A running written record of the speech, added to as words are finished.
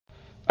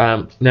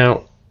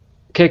Now,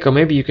 Keiko,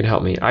 maybe you can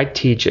help me. I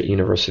teach at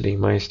university.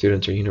 My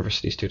students are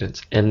university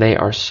students, and they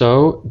are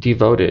so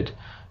devoted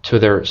to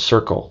their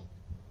circle,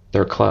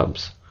 their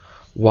clubs.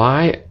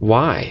 Why?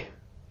 Why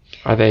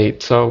are they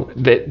so?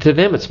 To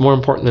them, it's more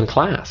important than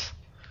class.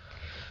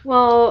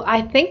 Well,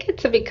 I think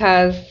it's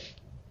because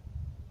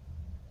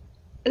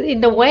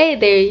in a way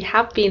they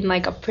have been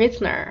like a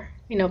prisoner,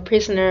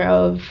 prisoner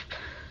of,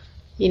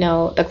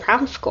 the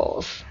cram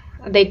schools.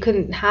 They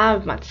couldn't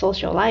have much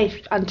social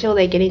life until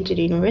they get into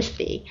the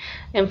university.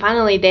 And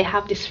finally they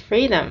have this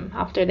freedom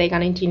after they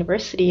got into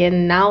university,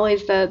 and now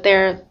is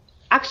they're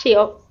actually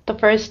the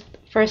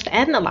first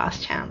and the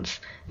last chance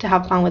to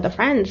have fun with the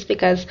friends,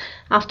 because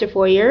after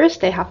 4 years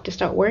they have to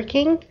start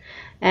working,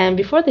 and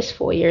before this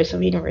 4 years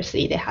of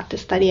university they have to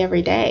study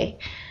every day.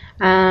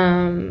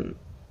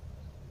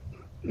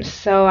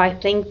 So I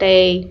think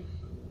they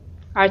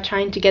are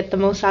trying to get the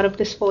most out of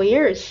this 4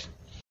 years.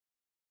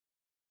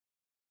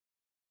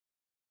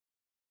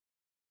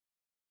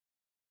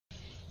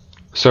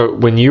 So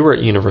when you were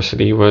at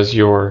university, was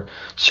your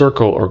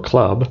circle or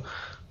club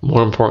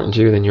more important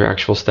to you than your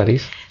actual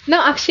studies?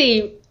 No,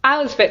 actually, I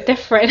was a bit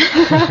different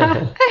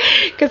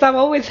because I've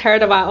always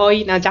heard about,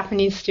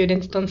 Japanese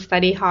students don't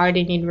study hard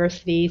in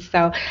university.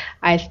 So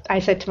I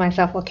said to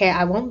myself, okay,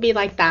 I won't be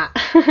like that.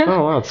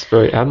 Oh, wow, that's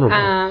very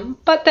admirable.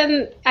 But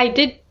then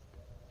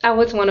I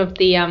was one of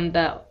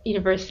the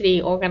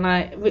university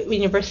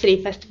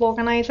festival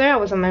organizer. I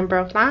was a member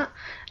of that.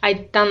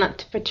 I'd done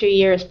that for 2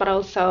 years, but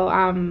also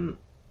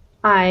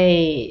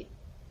I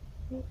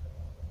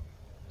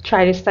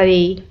try to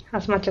study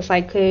as much as I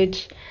could,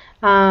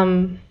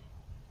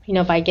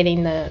 by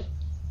getting the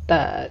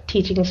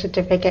teaching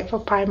certificate for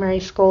primary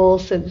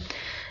schools, and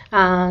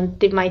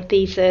did my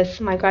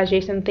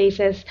graduation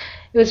thesis.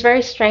 It was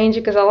very strange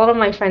because a lot of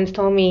my friends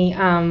told me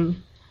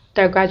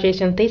their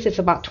graduation thesis is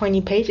about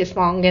 20 pages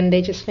long, and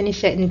they just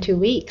finished it in 2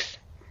 weeks.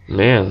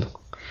 Man.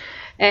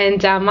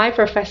 And my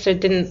professor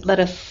didn't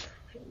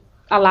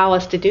allow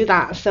us to do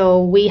that.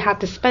 So we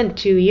had to spend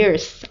 2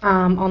 years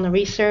on the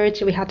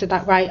research. We had to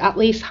write at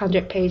least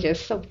 100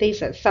 pages of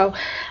thesis. So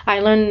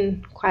I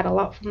learned quite a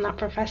lot from that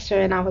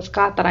professor, and I was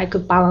glad that I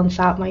could balance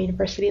out my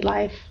university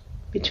life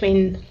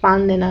between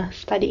fun and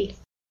study.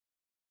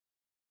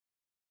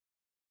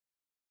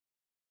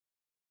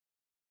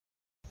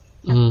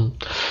 Mm.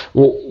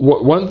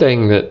 Well, one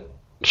thing that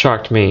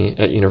shocked me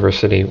at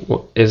university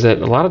is that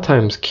a lot of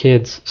times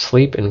kids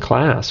sleep in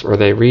class, or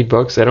they read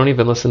books. They don't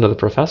even listen to the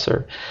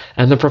professor,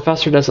 and the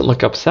professor doesn't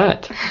look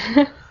upset.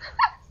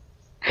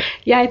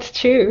 Yeah, it's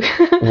true.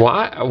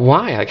 Why?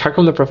 Like, how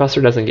come the professor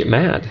doesn't get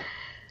mad?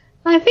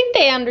 I think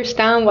they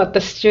understand what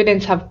the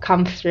students have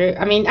come through.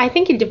 I mean, I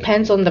think it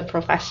depends on the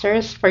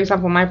professors. For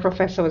example, my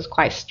professor was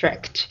quite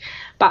strict.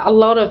 But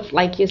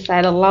like you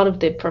said, a lot of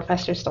the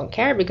professors don't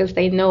care because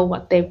they know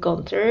what they've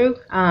gone through.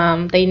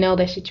 They know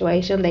their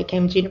situation. They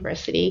came to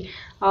university.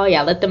 Oh,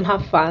 yeah, let them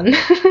have fun.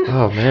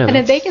 Oh, man. And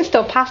then they can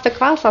still pass the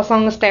class as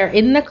long as they're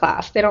in the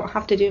class. They don't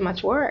have to do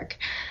much work.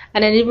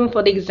 And then even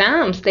for the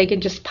exams, they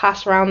can just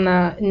pass around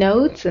the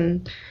notes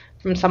and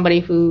from somebody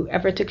who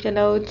ever took the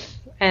notes.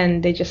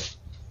 And they just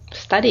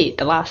studied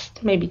the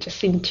last, maybe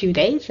just in 2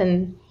 days.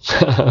 And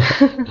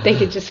they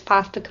could just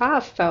pass the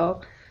class.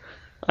 So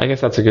I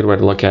guess that's a good way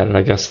to look at it.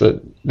 I guess that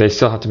they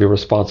still have to be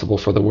responsible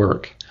for the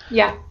work.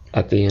 Yeah.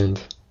 At the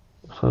end.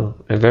 Huh.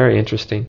 And very interesting.